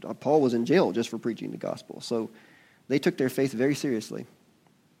persecution, and Paul was in jail just for preaching the gospel. So they took their faith very seriously.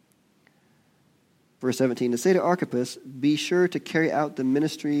 Verse 17, to say to Archippus, be sure to carry out the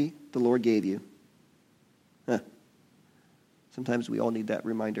ministry the Lord gave you. Sometimes we all need that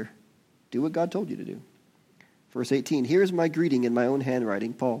reminder. Do what God told you to do. Verse 18, here is my greeting in my own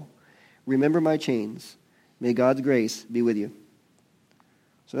handwriting, Paul. Remember my chains. May God's grace be with you.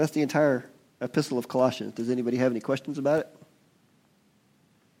 So that's the entire epistle of Colossians. Does anybody have any questions about it?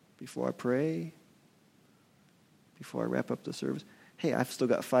 Before I pray? Before I wrap up the service? Hey, I've still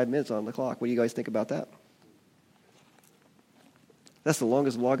got 5 minutes on the clock. What do you guys think about that? That's the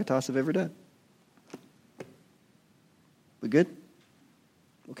longest Vlogitas I've ever done. We good?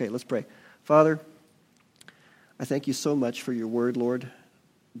 Okay, let's pray. Father, I thank you so much for your word, Lord,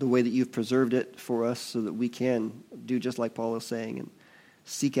 the way that you've preserved it for us so that we can do just like Paul is saying and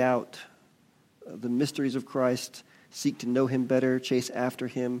seek out the mysteries of Christ, seek to know him better, chase after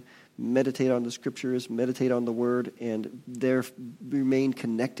him, meditate on the scriptures, meditate on the word, and there remain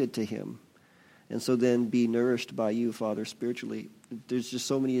connected to him. And so then be nourished by you, Father, spiritually. There's just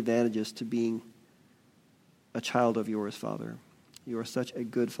so many advantages to being a child of yours, Father. You are such a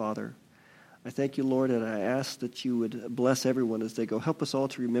good Father. I thank you, Lord, and I ask that you would bless everyone as they go. Help us all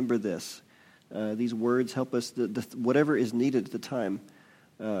to remember this. These words help us, whatever is needed at the time.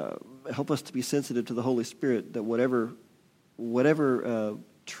 Help us to be sensitive to the Holy Spirit, that whatever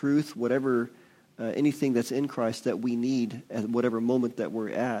truth, whatever anything that's in Christ that we need at whatever moment that we're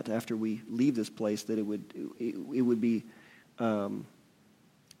at after we leave this place, that it would be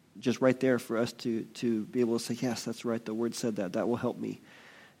just right there for us to be able to say, yes, that's right, the Word said that. That will help me.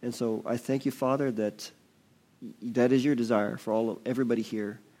 And so I thank you, Father, that is your desire for everybody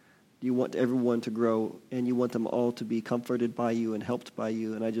here. You want everyone to grow, and you want them all to be comforted by you and helped by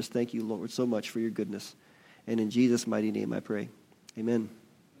you. And I just thank you, Lord, so much for your goodness. And in Jesus' mighty name I pray. Amen.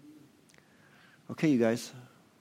 Okay, you guys.